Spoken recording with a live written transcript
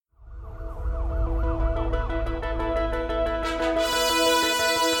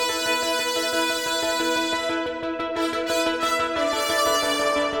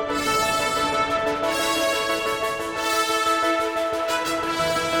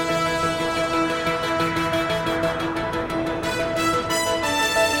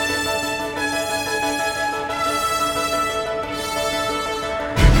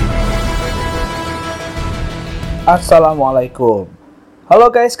Assalamualaikum. Halo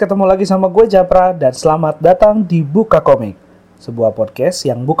guys, ketemu lagi sama gue Japra dan selamat datang di Buka Komik, sebuah podcast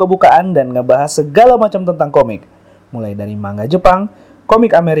yang buka-bukaan dan ngebahas segala macam tentang komik, mulai dari manga Jepang,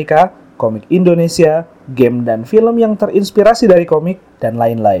 komik Amerika, komik Indonesia, game dan film yang terinspirasi dari komik, dan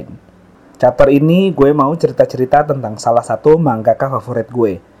lain-lain. Chapter ini gue mau cerita-cerita tentang salah satu mangaka favorit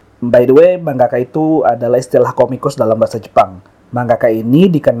gue. By the way, mangaka itu adalah istilah komikus dalam bahasa Jepang. Mangaka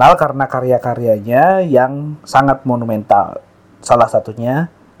ini dikenal karena karya-karyanya yang sangat monumental. Salah satunya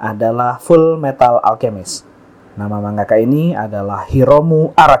adalah Full Metal Alchemist. Nama mangaka ini adalah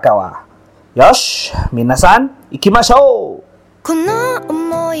Hiromu Arakawa. Yosh, minasan, ikimashou! この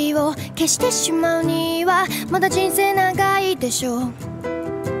想いを消してしまうにはまだ人生長いでしょう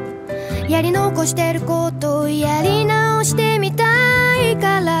やり残してることをやり直してみたい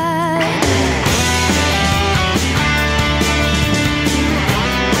から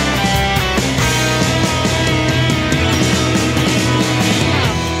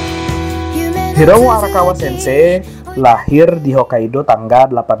Hiromu Arakawa Sensei lahir di Hokkaido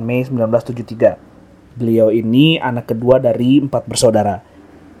tanggal 8 Mei 1973. Beliau ini anak kedua dari 4 bersaudara.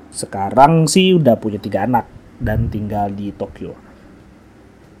 Sekarang sih udah punya 3 anak dan tinggal di Tokyo.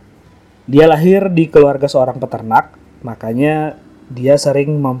 Dia lahir di keluarga seorang peternak, makanya dia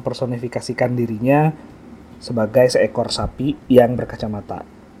sering mempersonifikasikan dirinya sebagai seekor sapi yang berkacamata.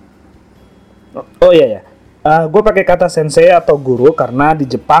 Oh iya ya, gue pakai kata sensei atau guru karena di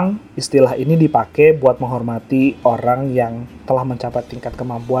Jepang istilah ini dipakai buat menghormati orang yang telah mencapai tingkat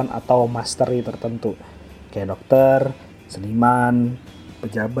kemampuan atau mastery tertentu, kayak dokter, seniman,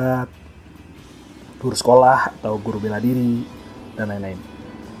 pejabat, guru sekolah atau guru bela diri, dan lain-lain.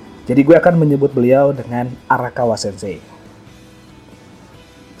 Jadi gue akan menyebut beliau dengan Arakawa Sensei.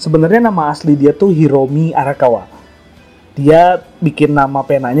 Sebenarnya nama asli dia tuh Hiromi Arakawa. Dia bikin nama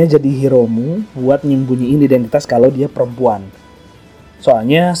penanya jadi Hiromu buat nyembunyiin identitas kalau dia perempuan.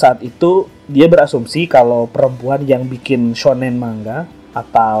 Soalnya saat itu dia berasumsi kalau perempuan yang bikin shonen manga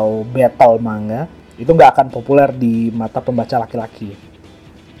atau battle manga itu nggak akan populer di mata pembaca laki-laki.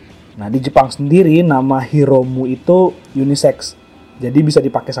 Nah, di Jepang sendiri nama Hiromu itu unisex. Jadi bisa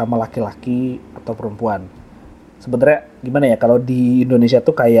dipakai sama laki-laki atau perempuan. Sebenarnya gimana ya kalau di Indonesia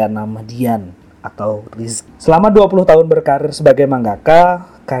tuh kayak nama Dian atau Rizky. Selama 20 tahun berkarir sebagai mangaka,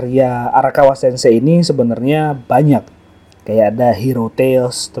 karya Arakawa Sensei ini sebenarnya banyak. Kayak ada Hero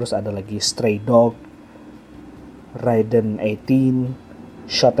Tales, terus ada lagi Stray Dog, Raiden 18,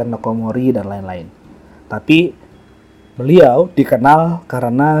 Shoten no Komori, dan lain-lain. Tapi beliau dikenal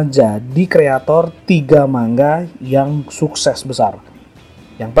karena jadi kreator 3 manga yang sukses besar.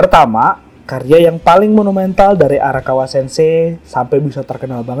 Yang pertama, karya yang paling monumental dari Arakawa Sensei sampai bisa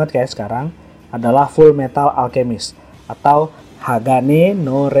terkenal banget kayak sekarang adalah Full Metal Alchemist atau Hagane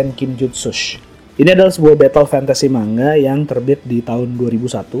no Renkinjutsu. Ini adalah sebuah battle fantasy manga yang terbit di tahun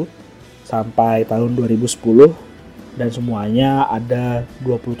 2001 sampai tahun 2010 dan semuanya ada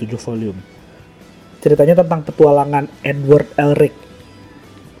 27 volume. Ceritanya tentang petualangan Edward Elric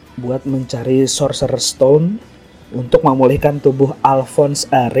buat mencari Sorcerer's Stone untuk memulihkan tubuh Alphonse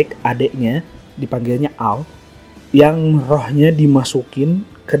Elric, adiknya, dipanggilnya Al, yang rohnya dimasukin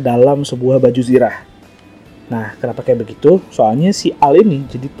ke dalam sebuah baju zirah. Nah, kenapa kayak begitu? Soalnya si Al ini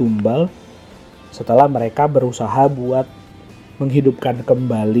jadi tumbal setelah mereka berusaha buat menghidupkan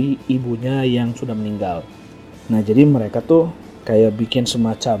kembali ibunya yang sudah meninggal. Nah, jadi mereka tuh kayak bikin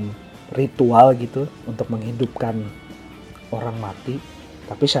semacam ritual gitu untuk menghidupkan orang mati,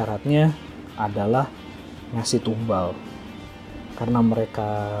 tapi syaratnya adalah ngasih tumbal. Karena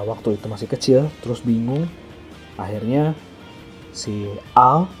mereka waktu itu masih kecil, terus bingung, akhirnya si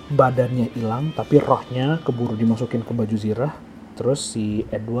Al badannya hilang tapi rohnya keburu dimasukin ke baju zirah. Terus si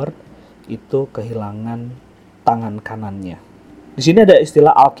Edward itu kehilangan tangan kanannya. Di sini ada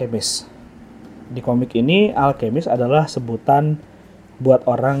istilah alchemist. Di komik ini alchemist adalah sebutan buat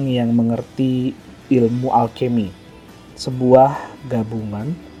orang yang mengerti ilmu alkemi, sebuah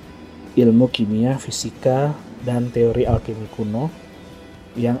gabungan ilmu kimia, fisika, dan teori alkemi kuno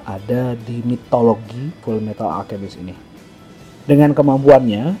yang ada di mitologi Full Metal Alchemist ini. Dengan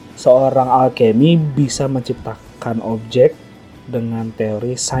kemampuannya, seorang alkemi bisa menciptakan objek dengan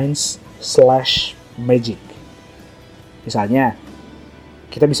teori science/magic. Misalnya,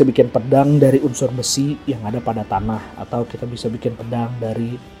 kita bisa bikin pedang dari unsur besi yang ada pada tanah, atau kita bisa bikin pedang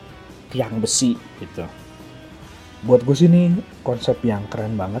dari tiang besi gitu. Buat gue sih ini konsep yang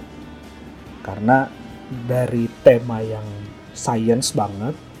keren banget, karena dari tema yang science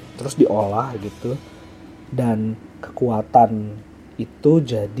banget terus diolah gitu, dan kekuatan itu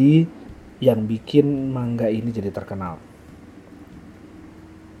jadi yang bikin manga ini jadi terkenal.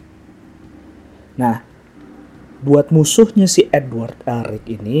 Nah, buat musuhnya si Edward Elric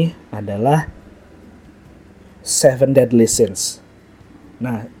ini adalah Seven Deadly Sins.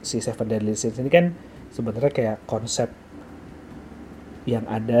 Nah, si Seven Deadly Sins ini kan sebenarnya kayak konsep yang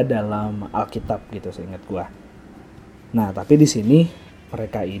ada dalam Alkitab gitu seingat gua. Nah, tapi di sini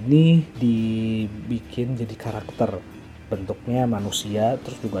mereka ini dibikin jadi karakter. Bentuknya manusia,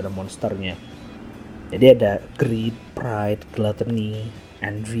 terus juga ada monsternya. Jadi ada greed, pride, gluttony,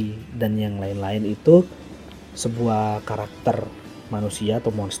 envy, dan yang lain-lain itu sebuah karakter manusia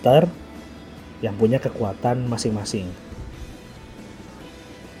atau monster yang punya kekuatan masing-masing.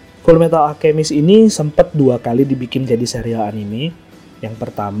 Fullmetal Alchemist ini sempat 2 kali dibikin jadi serial anime. Yang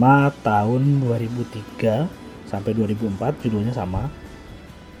pertama tahun 2003 sampai 2004, judulnya sama.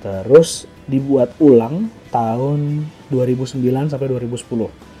 Terus dibuat ulang tahun 2009 sampai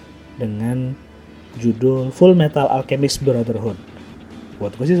 2010 dengan judul Fullmetal Alchemist Brotherhood.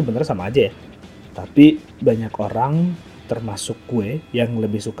 Buat gue sih sebenarnya sama aja ya. Tapi banyak orang termasuk gue yang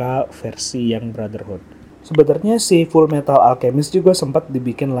lebih suka versi yang Brotherhood. Sebenarnya si Fullmetal Alchemist juga sempat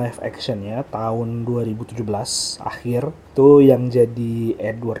dibikin live action ya tahun 2017 akhir. Tuh yang jadi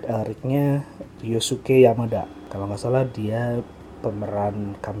Edward Elric-nya Yosuke Yamada. Kalau nggak salah dia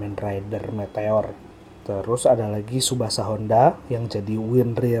pemeran Kamen Rider Meteor. Terus ada lagi Tsubasa Honda yang jadi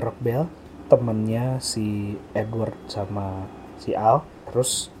Winry Rockbell, temennya si Edward sama si Al.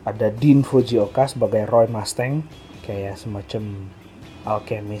 Terus ada Dean Fujioka sebagai Roy Mustang, kayak semacam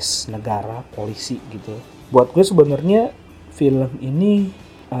alkemis negara, polisi gitu. Buat gue sebenarnya film ini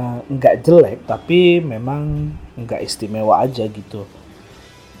nggak jelek, tapi memang nggak istimewa aja gitu.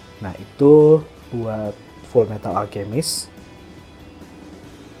 Nah itu buat Fullmetal Alchemist.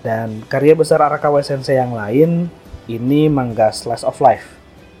 Dan karya besar Arakawa Sensei yang lain, ini manga slice of life.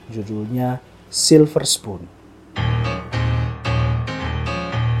 Judulnya Silver Spoon.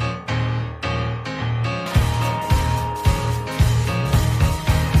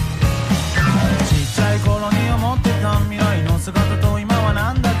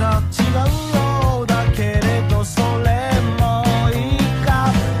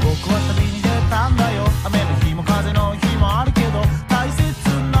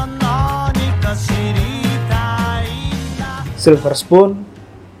 Silver Spoon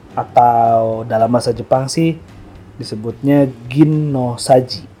atau dalam bahasa Jepang sih disebutnya Gin no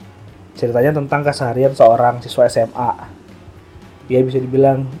Saji. Ceritanya tentang keseharian seorang siswa SMA. Ya bisa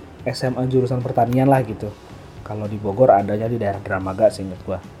dibilang SMA jurusan pertanian lah gitu. Kalau di Bogor adanya di daerah Dramaga seingat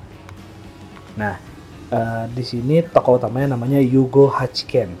gua. Nah, di sini tokoh utamanya namanya Yugo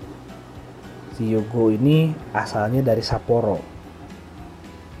Hachiken. Si Yugo ini asalnya dari Sapporo,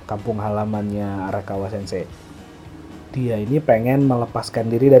 kampung halamannya Arakawa Sensei. Dia ini pengen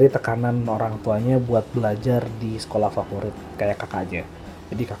melepaskan diri dari tekanan orang tuanya buat belajar di sekolah favorit kayak kakaknya.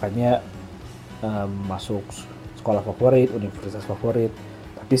 Jadi kakaknya masuk sekolah favorit, universitas favorit,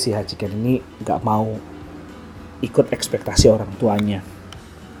 tapi si Hachiken ini nggak mau ikut ekspektasi orang tuanya.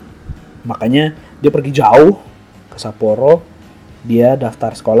 Makanya dia pergi jauh ke Sapporo, dia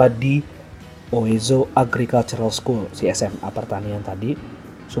daftar sekolah di Oezo Agricultural School, si SMA pertanian tadi,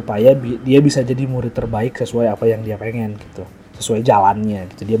 supaya dia bisa jadi murid terbaik sesuai apa yang dia pengen gitu, sesuai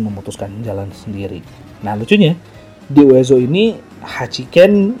jalannya gitu. Dia memutuskan jalan sendiri. Nah lucunya di Uezo ini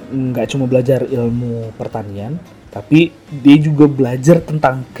Hachiken nggak cuma belajar ilmu pertanian, tapi dia juga belajar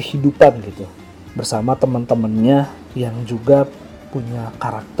tentang kehidupan gitu bersama teman-temannya yang juga punya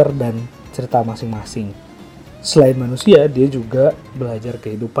karakter dan cerita masing-masing. Selain manusia, dia juga belajar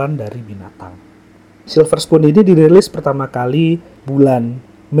kehidupan dari binatang. Silver Spoon ini dirilis pertama kali bulan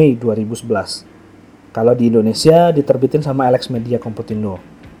Mei 2011. Kalau di Indonesia diterbitin sama Alex Media Computindo.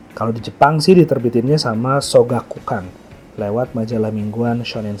 Kalau di Jepang sih diterbitinnya sama Shogakukan lewat majalah mingguan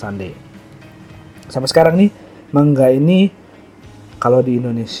Shonen Sunday. Sampai sekarang nih manga ini kalau di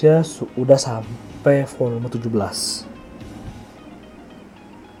Indonesia udah sampai volume 17.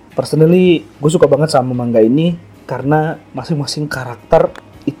 Personally gue suka banget sama manga ini karena masing-masing karakter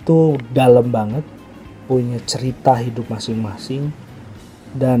itu dalam banget, punya cerita hidup masing-masing.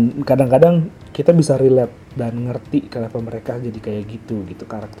 Dan kadang-kadang kita bisa relate dan ngerti kenapa mereka jadi kayak gitu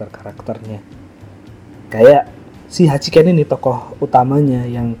karakter-karakternya. Kayak si Hachiken ini tokoh utamanya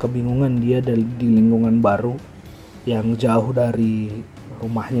yang kebingungan dia di lingkungan baru, yang jauh dari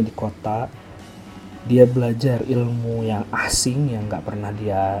rumahnya di kota. Dia belajar ilmu yang asing yang gak pernah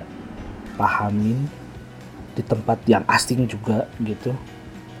dia pahamin di tempat yang asing juga gitu.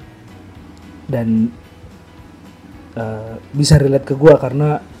 Dan bisa relate ke gue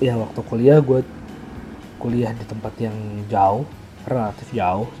karena ya waktu kuliah gue kuliah di tempat yang jauh, relatif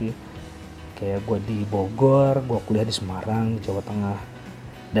jauh sih. Kayak gue di Bogor, gue kuliah di Semarang, Jawa Tengah.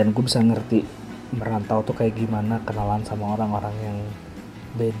 Dan gue bisa ngerti merantau tuh kayak gimana, kenalan sama orang-orang yang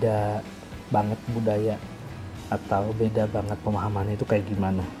beda banget budaya atau beda banget pemahamannya itu kayak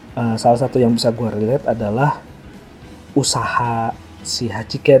gimana. Salah satu yang bisa gue relate adalah usaha si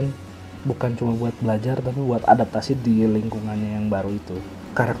Hachiken, bukan cuma buat belajar tapi buat adaptasi di lingkungannya yang baru itu.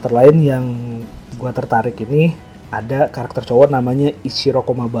 Karakter lain yang gue tertarik ini ada karakter cowok namanya Ichiro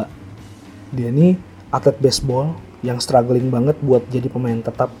Komaba. Dia ini atlet baseball yang struggling banget buat jadi pemain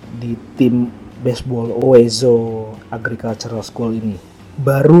tetap di tim baseball Oezo Agricultural School ini.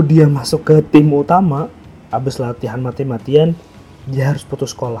 Baru dia masuk ke tim utama, abis latihan mati-matian, dia harus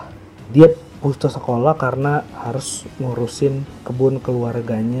putus sekolah. Dia putus sekolah karena harus ngurusin kebun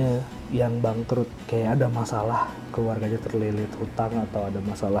keluarganya yang bangkrut. Kayak ada masalah, keluarganya terlilit hutang atau ada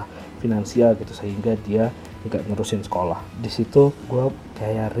masalah finansial gitu, sehingga dia nggak ngurusin sekolah. Di situ gue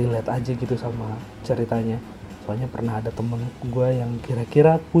kayak relate aja gitu sama ceritanya. Soalnya pernah ada temen gue yang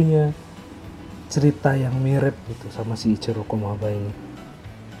kira-kira punya cerita yang mirip gitu sama si Ichiro Komaba ini.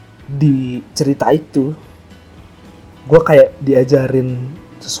 Di cerita itu gue kayak diajarin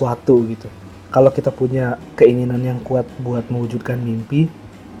sesuatu gitu. Kalau kita punya keinginan yang kuat buat mewujudkan mimpi,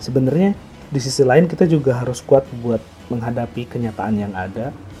 sebenarnya di sisi lain kita juga harus kuat buat menghadapi kenyataan yang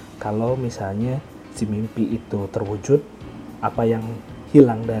ada. Kalau misalnya si mimpi itu terwujud, apa yang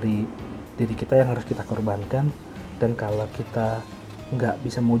hilang dari diri kita yang harus kita korbankan. Dan kalau kita nggak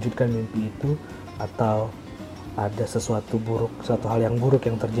bisa mewujudkan mimpi itu, atau ada sesuatu hal yang buruk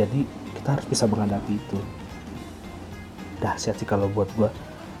yang terjadi, kita harus bisa menghadapi itu. Dahsyat sih kalau buat gue.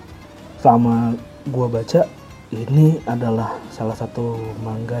 Selama gue baca, ini adalah salah satu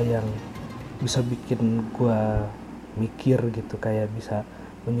manga yang bisa bikin gue mikir gitu, kayak bisa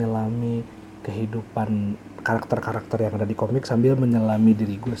menyelami kehidupan karakter-karakter yang ada di komik sambil menyelami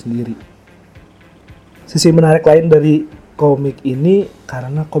diri gue sendiri. Sisi menarik lain dari komik ini,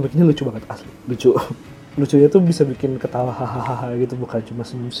 karena komik ini lucu banget, asli lucunya tuh bisa bikin ketawa hahaha gitu, bukan cuma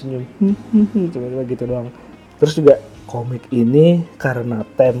senyum-senyum cuma gitu doang. Terus juga komik ini karena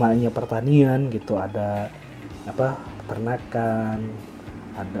temanya pertanian gitu, ada peternakan,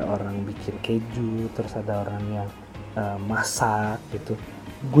 ada orang bikin keju, terus ada orang yang masak gitu.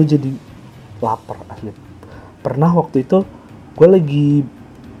 Gue jadi lapar asli. Pernah waktu itu gue lagi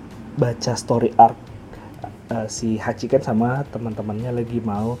baca story arc si Hachiken sama teman-temannya lagi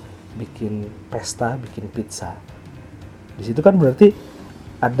mau bikin pesta, bikin pizza. Di situ kan berarti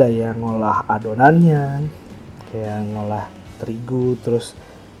ada yang ngolah adonannya, kayak ngolah terigu, terus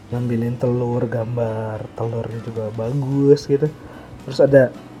ngambilin telur, gambar telurnya juga bagus gitu. Terus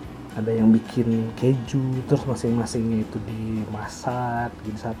ada yang bikin keju, terus masing-masingnya itu dimasak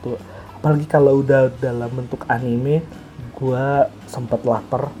gitu satu. Apalagi kalau udah dalam bentuk anime, gue sempat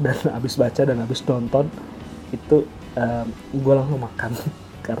lapar dan abis baca dan abis nonton itu gue langsung makan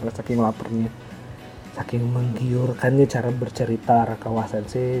karena saking laparnya, saking menggiurkannya cara bercerita Arakawa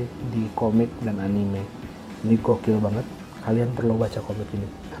Sensei di komik dan anime. Ini gokil banget, kalian perlu baca komik ini.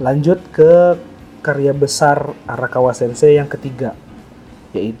 Lanjut ke karya besar Arakawa Sensei yang ketiga,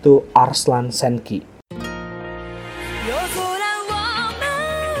 yaitu Arslan Senki.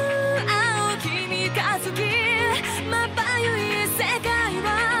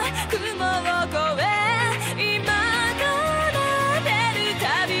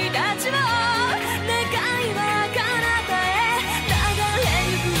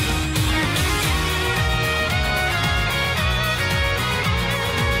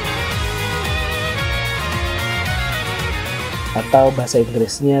 Atau bahasa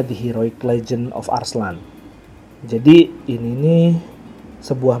Inggrisnya The Heroic Legend of Arslan. Jadi ini nih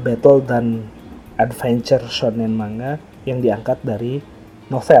sebuah battle dan adventure shonen manga yang diangkat dari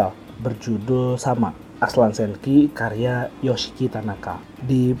novel berjudul sama, Arslan Senki karya Yoshiki Tanaka.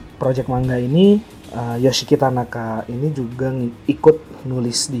 Di project manga ini Yoshiki Tanaka ini juga ikut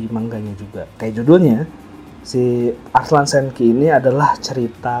nulis di manganya juga. Kayak judulnya, si Arslan Senki ini adalah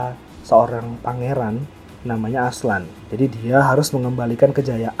cerita seorang pangeran namanya Arslan. Jadi dia harus mengembalikan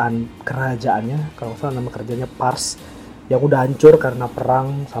kejayaan kerajaannya, kalau salah nama kerajanya Pars, yang udah hancur karena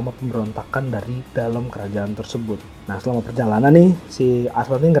perang sama pemberontakan dari dalam kerajaan tersebut. Nah, selama perjalanan nih, si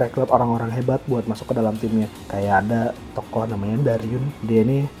Arslan ini ngerekrut orang-orang hebat buat masuk ke dalam timnya. Kayak ada tokoh namanya Daryun. Dia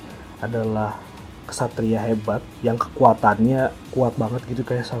ini adalah kesatria hebat yang kekuatannya kuat banget gitu,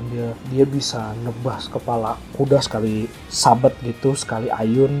 kayak sambil dia bisa nebas kepala kuda sekali sabet gitu, sekali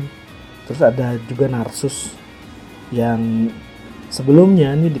ayun. Terus ada juga Narsus yang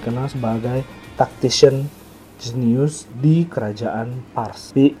sebelumnya ini dikenal sebagai tactician genius di kerajaan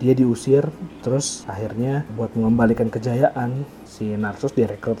Pars. Tapi dia diusir, terus akhirnya buat mengembalikan kejayaan, si Narsus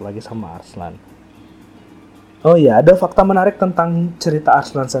direkrut lagi sama Arslan. Oh iya, ada fakta menarik tentang cerita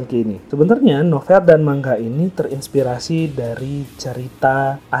Arslan Senki ini. Sebenarnya novel dan manga ini terinspirasi dari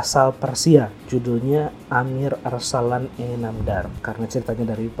cerita asal Persia. Judulnya Amir Arsalan Namdar. Karena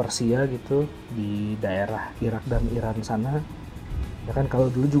ceritanya dari Persia gitu, di daerah Irak dan Iran sana. Ya kan kalau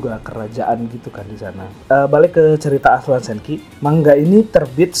dulu juga kerajaan gitu kan di sana. Balik ke cerita Arslan Senki, manga ini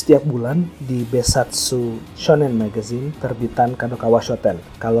terbit setiap bulan di Besatsu Shonen Magazine terbitan Kadokawa Shoten.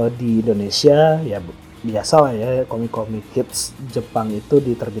 Kalau di Indonesia ya biasa lah ya, komik-komik hits Jepang itu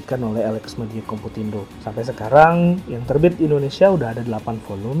diterbitkan oleh Alex Media Komputindo. Sampai sekarang yang terbit di Indonesia udah ada 8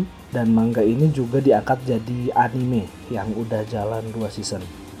 volume dan manga ini juga diangkat jadi anime yang udah jalan 2 season.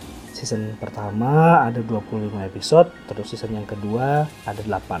 Season pertama ada 25 episode, terus season yang kedua ada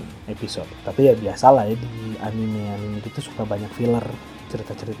 8 episode. Tapi ya biasa lah ya, di anime gitu suka banyak filler,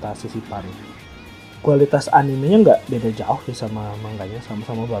 cerita-cerita sisipan. Kualitas animenya nggak beda jauh sih sama manganya,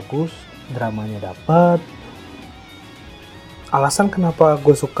 sama-sama bagus, dramanya dapat. Alasan kenapa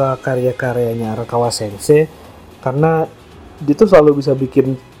gue suka karya-karyanya Arakawa Sensei karena dia tuh selalu bisa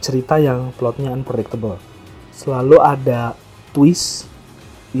bikin cerita yang plotnya unpredictable. Selalu ada twist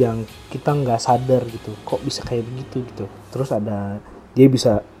yang kita nggak sadar gitu, kok bisa kayak begitu gitu. Terus dia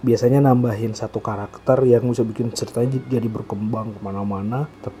bisa biasanya nambahin satu karakter yang bisa bikin ceritanya jadi berkembang kemana-mana,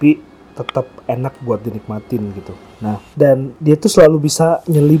 tapi tetap enak buat dinikmatin gitu. Nah, dan dia tuh selalu bisa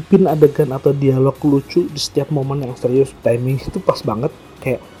nyelipin adegan atau dialog lucu di setiap momen yang serius. Timing itu pas banget,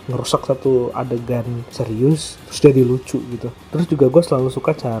 kayak ngerusak satu adegan serius terus jadi lucu gitu. Terus juga gue selalu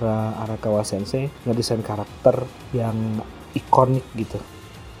suka cara Arakawa Sensei ngedesain karakter yang ikonik gitu.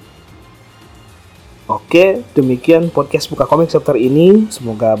 Oke, demikian podcast Buka Komik chapter ini.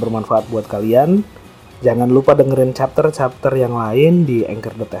 Semoga bermanfaat buat kalian. Jangan lupa dengerin chapter-chapter yang lain di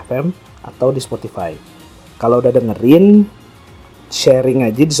Anchor.fm atau di Spotify. Kalau udah dengerin, sharing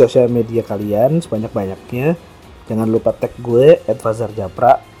aja di sosial media kalian sebanyak-banyaknya. Jangan lupa tag gue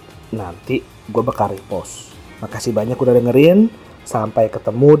 @fazarjapra. Nanti gue bakal repost. Makasih banyak udah dengerin. Sampai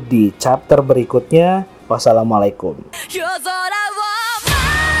ketemu di chapter berikutnya. Wassalamualaikum.